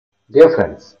Dear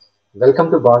friends, welcome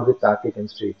to Bond with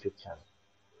Chemistry YouTube channel.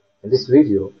 In this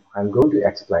video, I am going to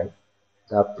explain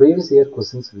the previous year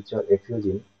questions which are appeared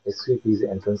in HCU PG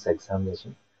Entrance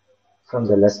Examination from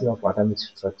the lesson of atomic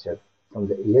structure from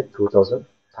the year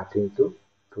 2013 to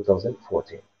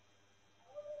 2014.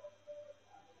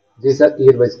 These are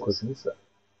year-wise questions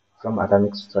from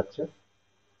atomic structure.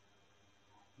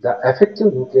 The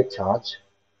effective nuclear charge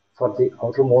for the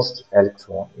outermost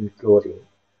electron in chlorine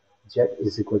Z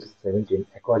is equal to 17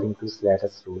 according to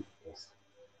Slater's rule is.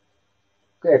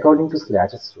 Okay, according to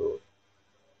Slater's rule,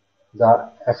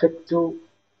 the effective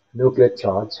nuclear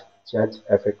charge Z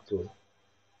effective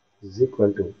is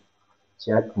equal to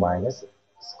Z minus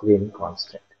screening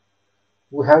constant.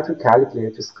 We have to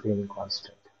calculate the screening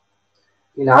constant.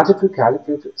 In order to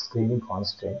calculate screening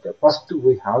constant, first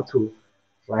we have to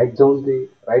write down the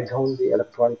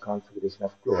electronic configuration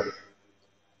of chlorine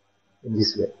in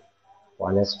this way: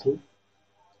 1s2,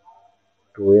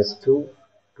 2s2,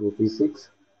 2p6,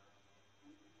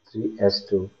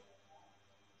 3s2,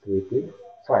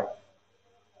 3p5.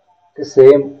 The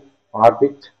same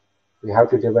orbit, we have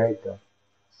to divide the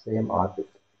same orbit.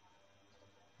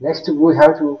 Next, we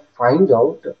have to find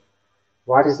out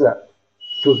what is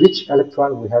to which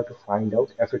electron we have to find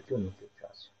out effective nuclear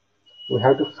charge. We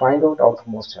have to find out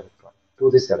outermost electron,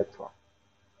 to this electron.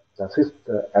 The fifth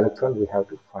electron we have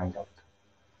to find out.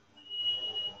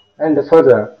 And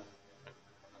further,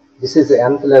 this is the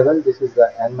nth level, this is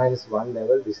the n-1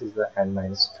 level, this is the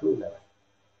n-2 level.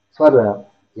 For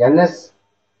ns,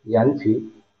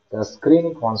 np, the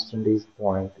screening constant is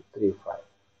 0.35.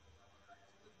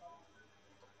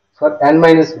 For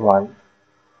n-1,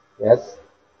 s,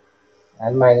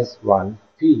 n-1,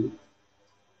 p,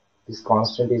 this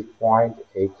constant is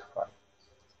 0.85.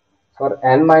 For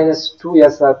n-2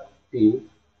 s or p,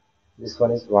 this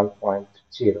one is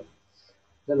 1.0.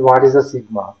 Then what is the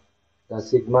sigma? The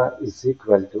sigma is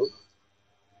equal to,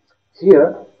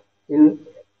 here in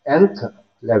nth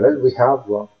level we have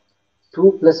 2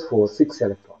 plus 4, 6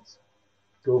 electrons.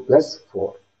 2 plus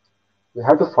 4. We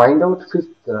have to find out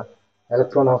fifth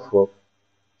electron of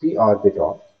p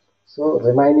orbital. So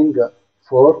remaining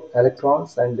 4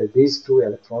 electrons and these 2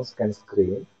 electrons can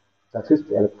screen the fifth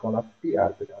electron of p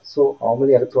orbital. So how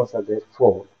many electrons are there?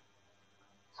 4.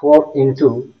 4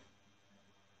 into,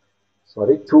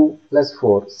 2 plus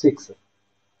 4, 6.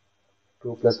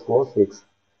 2 plus 4, 6.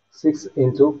 6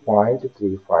 into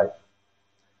 0.35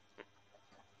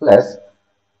 plus,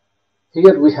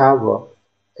 here we have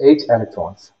 8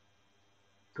 electrons.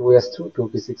 2s2,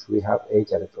 2p6, we have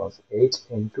 8 electrons. 8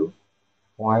 into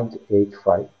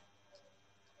 0.85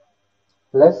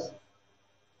 plus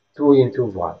 2 into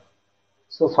 1.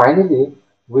 So finally,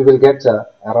 we will get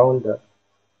around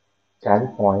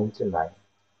 10.9.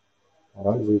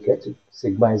 Around we get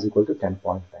sigma is equal to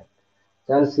 10.9.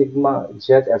 Then sigma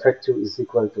Z effective is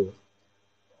equal to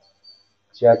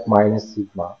Z minus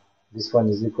sigma. This one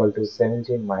is equal to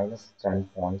 17 minus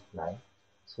 10.9.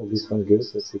 So this one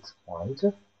gives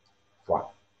 6.1.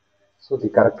 So the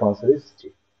correct answer is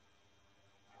G.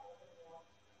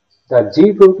 The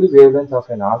de Broglie wavelength of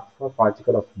an alpha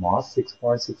particle of mass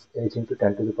 6.68 into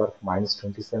 10 to the power of minus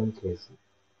 27 kg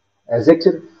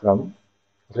ejected from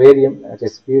radium at a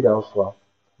speed of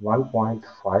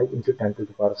 1.5 into 10 to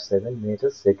the power of 7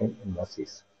 meters second inverse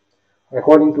is.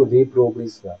 According to de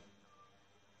Broglie's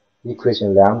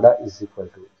equation, lambda is equal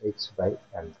to h by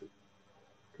mv.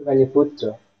 When you put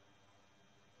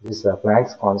this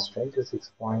Planck's constant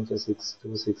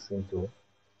 6.626 into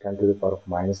 10 to the power of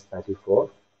minus 34,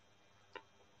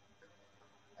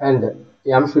 and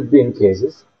m should be in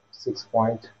cases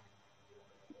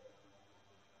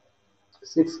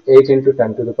 6.68 into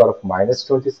 10 to the power of minus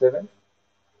 27,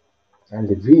 and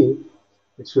v,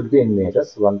 it should be in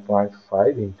meters,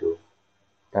 1.5 into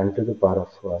 10 to the power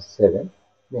of 7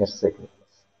 meters second.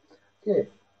 Okay,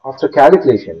 after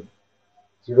calculation,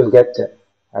 you will get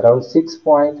around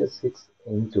 6.6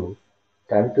 into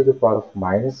 10 to the power of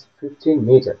minus 15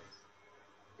 meters.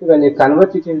 Okay, when you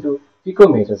convert it into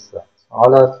picometers,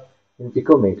 all are in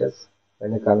picometers.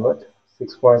 When you convert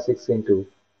 6.6 into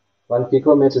 1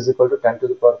 picometer is equal to 10 to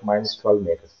the power of minus 12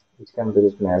 meters, which can be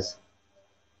written as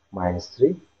minus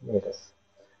 3 meters.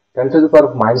 10 to the power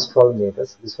of minus 12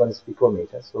 meters, this one is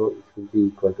picometer, so it will be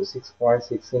equal to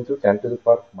 6.6 into 10 to the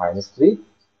power of minus 3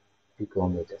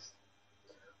 picometers.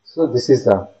 So this is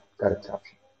the correct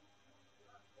option.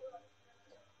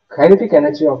 Kinetic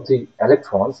energy of the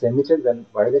electrons emitted when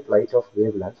violet light of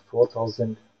wavelength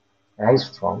 4000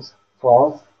 angstroms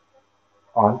falls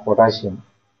on potassium.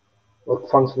 Work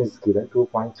function is given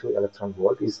 2.2 electron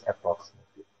volt is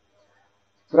approximately.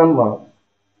 From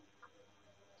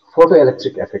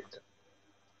photoelectric effect,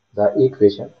 the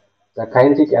equation, the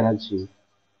kinetic energy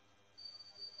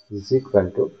is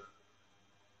equal to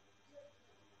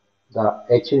the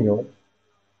h nu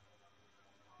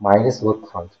minus work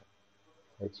function.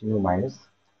 H nu minus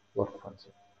work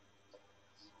function.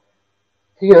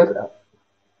 Here,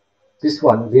 these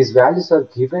values are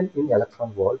given in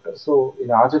electron volt. So,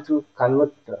 in order to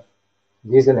convert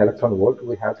these in electron volt,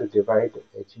 we have to divide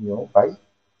h nu by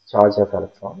charge of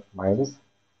electron minus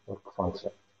work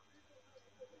function.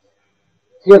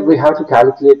 Here, we have to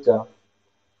calculate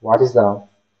what is the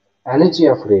energy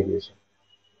of radiation.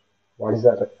 What is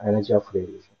the energy of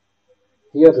radiation?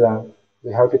 Here,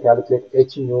 we have to calculate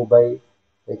h nu by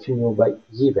E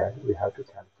value. We have to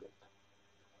calculate.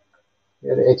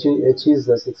 Here H is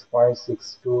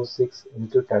 6.626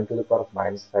 into 10 to the power of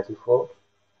minus 34.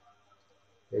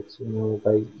 H nu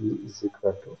by E is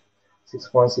equal to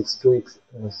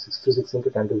 6.626 into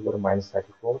 10 to the power of minus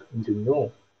 34 into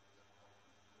nu.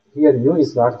 Here nu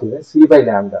is not given. C by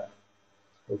lambda.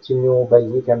 H nu by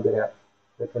E can be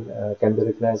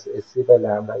written as C by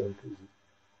lambda into E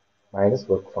minus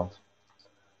work function.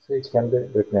 So it can be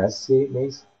written as C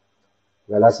means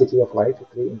velocity of light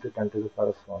 3 into 10 to the power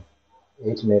of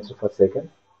 8 meters per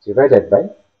second divided by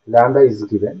lambda is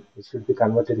given. It should be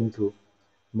converted into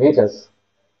meters.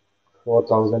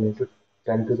 4000 into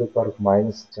 10 to the power of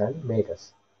minus 10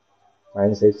 meters.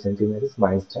 Minus 8 centimeters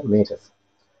minus 10 meters.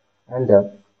 And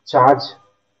charge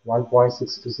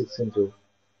 1.626 into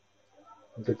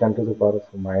 10 to the power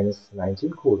of minus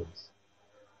 19 coulombs.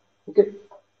 Okay.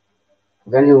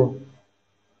 When you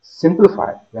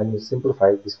simplify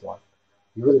this one,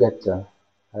 you will get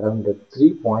around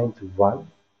 3.1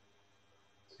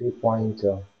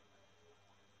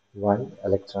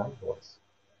 electron volts.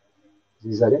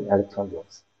 These are in electron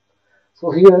volts.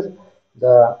 So here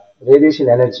the radiation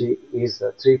energy is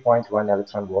 3.1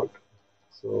 electron volt.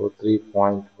 So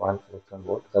 3.1 electron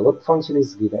volt. The work function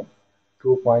is given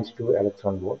 2.2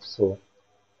 electron volts. So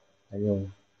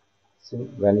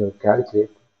when you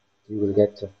calculate, you will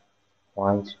get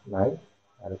 0.9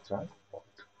 electron volt.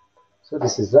 So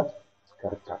this is the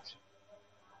correct option.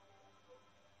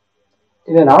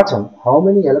 In an atom, how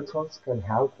many electrons can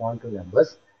have quantum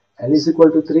numbers? N is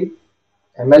equal to 3,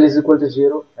 Ml is equal to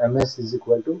 0, Ms is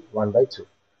equal to 1 by 2.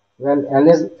 When N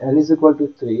is equal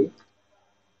to 3,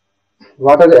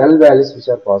 what are the L values which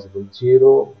are possible?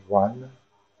 0, 1,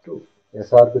 2.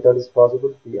 S orbital is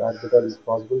possible, P orbital is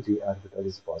possible, D orbital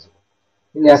is possible.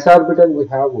 In S orbital, we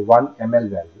have 1 ml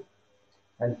value,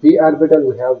 and P orbital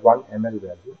we have 1 ml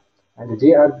value, and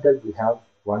D orbital we have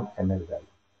 1 ml value.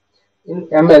 In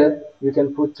ml, you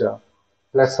can put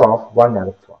plus of 1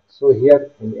 electron. So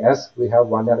here in S, we have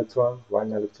 1 electron,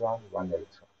 1 electron, 1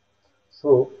 electron.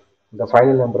 So the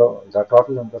total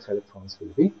number of electrons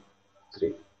will be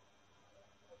 3.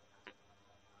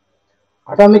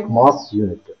 Atomic mass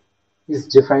unit is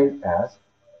defined as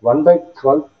 1 by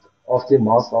 12th of the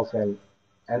mass of an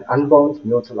unbound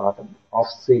neutral atom of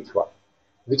C12.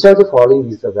 Which of the following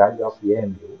is the value of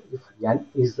AMU if N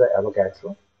is the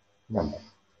Avogadro number?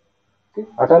 Okay.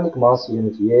 Atomic mass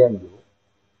unit AMU,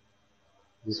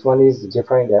 this one is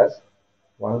defined as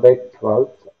 1 by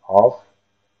 12th of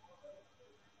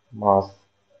mass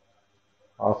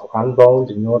of unbound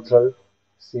neutral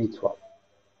C12.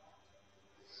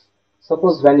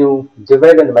 Suppose when you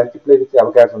divide and multiply with the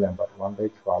Avogadro number 1 by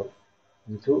 12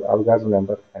 into Avogadro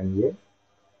number Na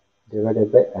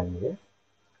divided by Na.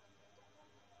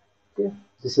 Okay,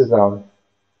 this is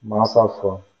mass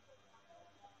of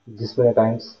this many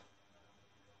times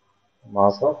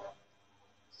mass of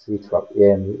C12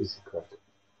 AMU is equal to.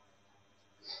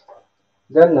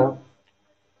 Then Na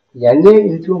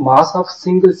into mass of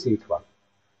single C12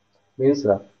 means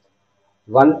 1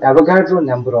 Avogadro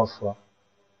number of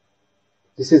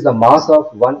this is the mass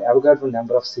of 1 Avogadro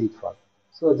number of C12.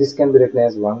 So this can be written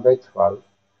as 1 by 12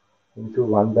 into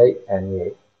 1 by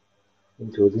Na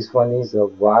into this one is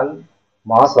 1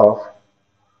 mass of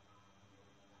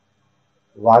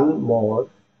 1 mole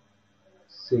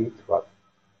C12.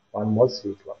 1 mole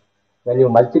C12. When you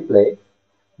multiply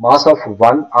mass of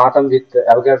 1 atom with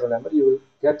Avogadro number, you will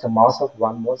get a mass of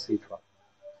 1 mole C12.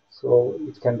 So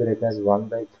it can be written as 1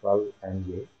 by 12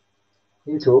 Na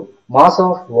into mass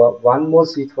of 1 mole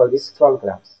C12 is 12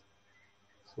 grams.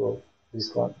 So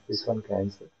this one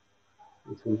cancel.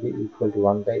 It will be equal to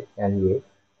 1 by Na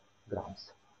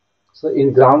grams. So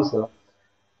in grams,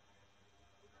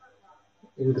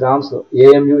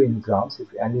 AMU in grams,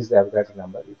 if N is the Avogadro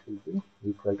number, it will be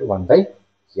equal to 1 by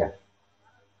N.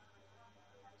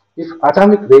 If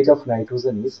atomic weight of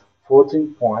nitrogen is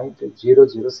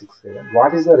 14.0067,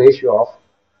 what is the ratio of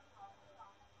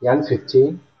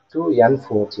N15 to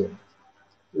N14.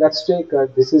 Let's take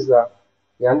this is the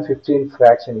N15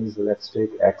 fraction is, let's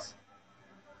take X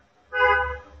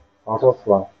out of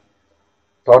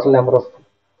total number of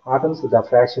atoms. The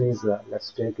fraction is,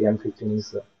 let's take N15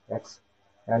 is X,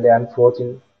 and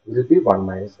N14 will be 1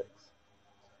 minus X.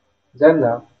 Then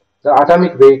the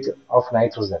atomic weight of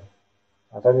nitrogen,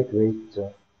 atomic weight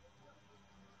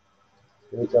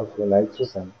of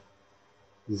nitrogen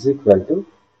is equal to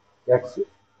X.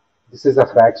 This is a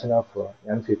fraction of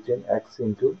N15 X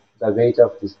into the weight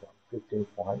of this one,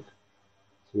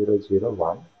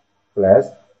 15.001 plus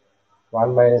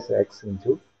 1 minus X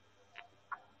into,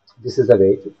 this is the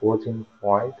weight,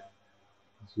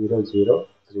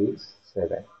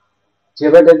 14.0037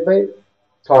 divided by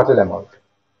total amount,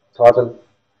 total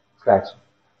fraction.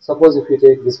 Suppose if you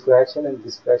take this fraction and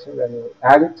this fraction, when you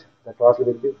add it, the total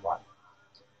will be 1.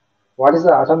 What is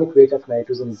the atomic weight of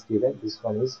nitrogen is given? This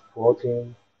one is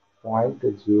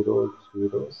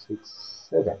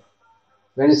 14.0067.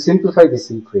 When you simplify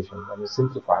this equation,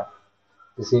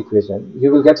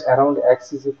 you will get around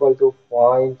X is equal to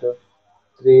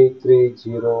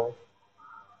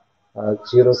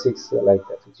 0.33006 like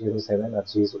that, 07 or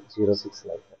 06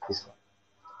 like that. This one.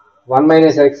 1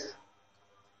 minus X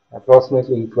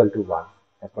approximately equal to 1.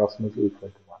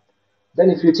 Then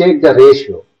if you take the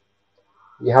ratio,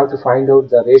 you have to find out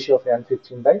the ratio of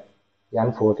N15 by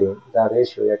N14. The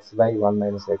ratio X by 1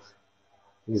 minus X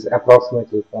is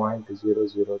approximately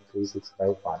 0.0036 by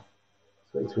 1.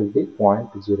 So it will be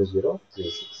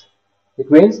 0.0036. It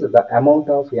means that the amount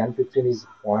of N15 is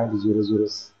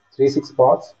 0.0036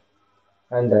 parts,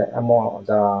 and the amount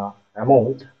of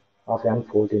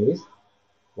N14 is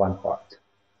 1 part.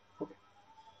 Okay.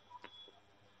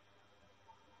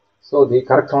 So the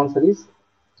correct answer is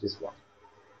this one.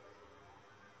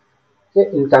 Okay,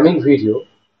 in coming video,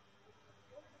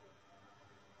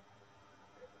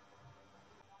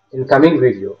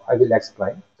 I will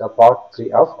explain the part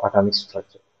 3 of atomic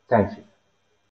structure. Thank you.